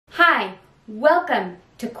Hi, welcome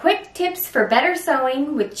to Quick Tips for Better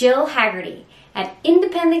Sewing with Jill Haggerty at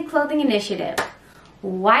Independent Clothing Initiative.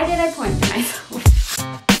 Why did I point to myself?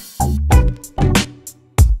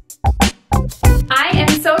 I am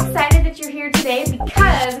so excited that you're here today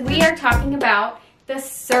because we are talking about the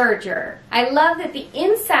serger. I love that the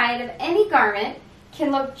inside of any garment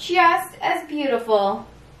can look just as beautiful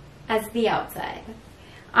as the outside.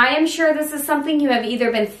 I am sure this is something you have either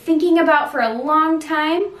been thinking about for a long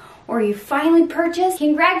time or you finally purchased.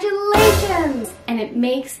 Congratulations! And it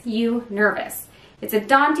makes you nervous. It's a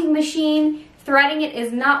daunting machine. Threading it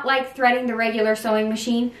is not like threading the regular sewing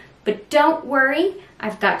machine, but don't worry,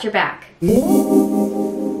 I've got your back.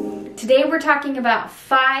 Today we're talking about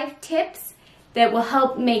 5 tips that will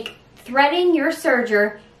help make threading your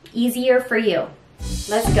serger easier for you.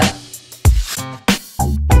 Let's go.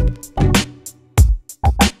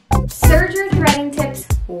 Serger Threading Tips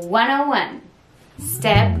 101.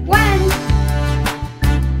 Step 1.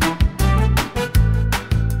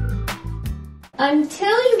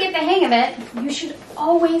 Until you get the hang of it, you should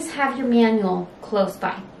always have your manual close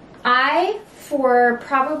by. For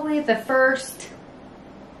probably the first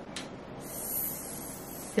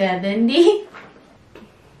 70,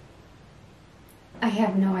 I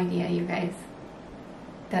have no idea, you guys.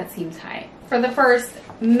 That seems high. For the first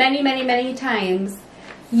many times,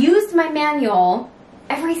 used my manual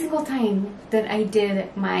every single time that I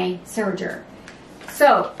did my serger.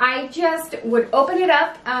 So I just would open it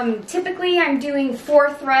up. Typically I'm doing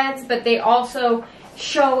 4 threads, but they also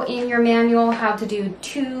show in your manual how to do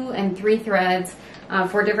 2 and 3 threads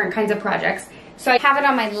for different kinds of projects. So I have it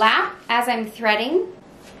on my lap as I'm threading,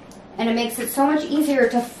 and it makes it so much easier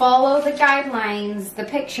to follow the guidelines, the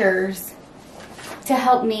pictures, to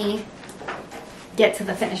help me get to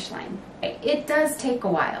the finish line. It does take a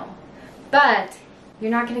while, but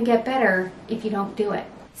you're not going to get better if you don't do it.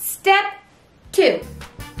 Step 2.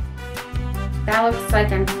 That looks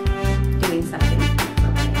like I'm doing something.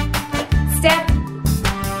 Step 2.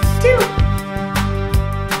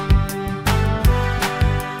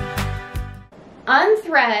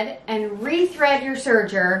 Unthread and rethread your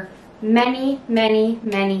serger many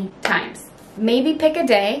times. Maybe pick a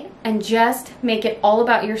day and just make it all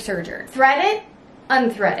about your serger. Thread it,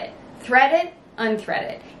 unthread it. Thread it, unthread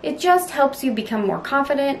it. It just helps you become more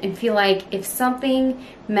confident and feel like if something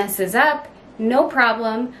messes up, no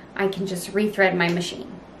problem, I can just rethread my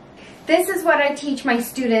machine. This is what I teach my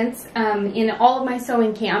students in all of my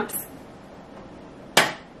sewing camps.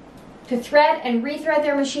 To thread and rethread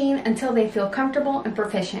their machine until they feel comfortable and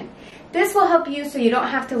proficient. This will help you so you don't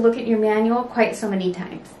have to look at your manual quite so many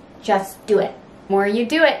times. Just do it. The more you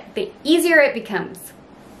do it, the easier it becomes.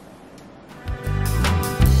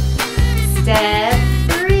 Step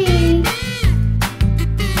 3.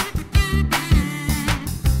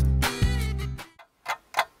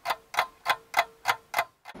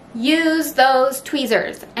 Use those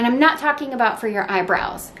tweezers. And I'm not talking about for your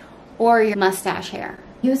eyebrows or your mustache hair.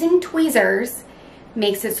 Using tweezers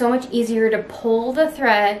makes it so much easier to pull the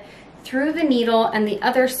thread through the needle and the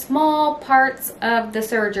other small parts of the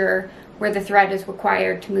serger where the thread is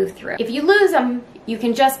required to move through. If you lose them, you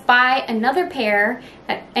can just buy another pair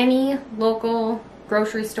at any local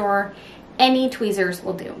grocery store. Any tweezers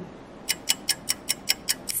will do.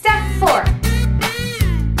 Step 4.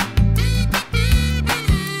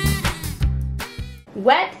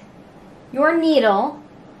 Wet your needle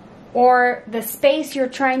or the space you're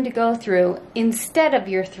trying to go through instead of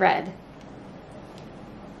your thread.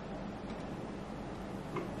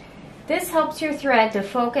 This helps your thread to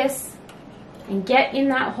focus and get in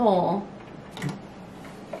that hole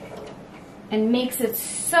and makes it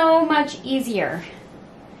so much easier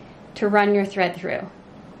to run your thread through.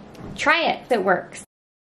 Try it if it works.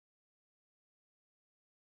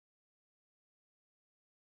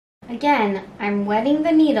 Again, I'm wetting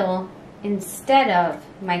the needle instead of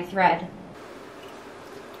my thread.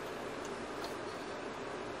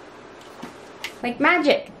 Like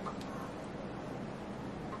magic.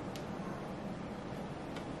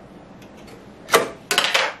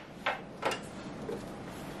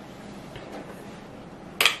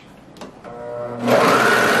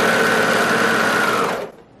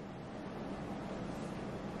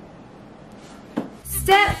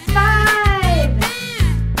 Step 5.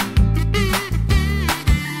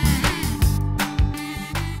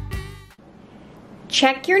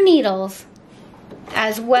 Check your needles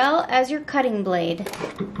as well as your cutting blade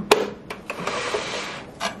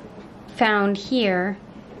found here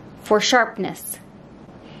for sharpness.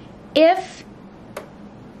 If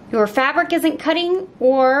your fabric isn't cutting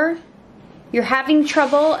or you're having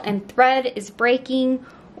trouble and thread is breaking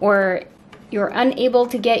or you're unable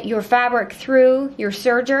to get your fabric through your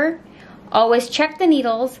serger, always check the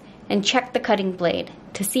needles and check the cutting blade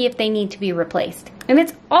to see if they need to be replaced. And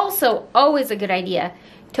it's also always a good idea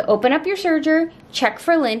to open up your serger, check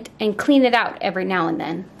for lint, and clean it out every now and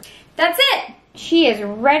then. That's it! She is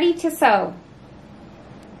ready to sew.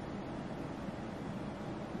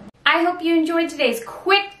 I hope you enjoyed today's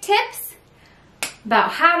quick tips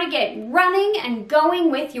about how to get running and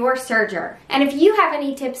going with your serger. And if you have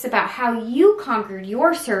any tips about how you conquered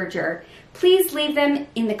your serger, please leave them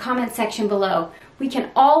in the comment section below. We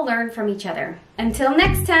can all learn from each other. Until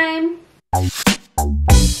next time.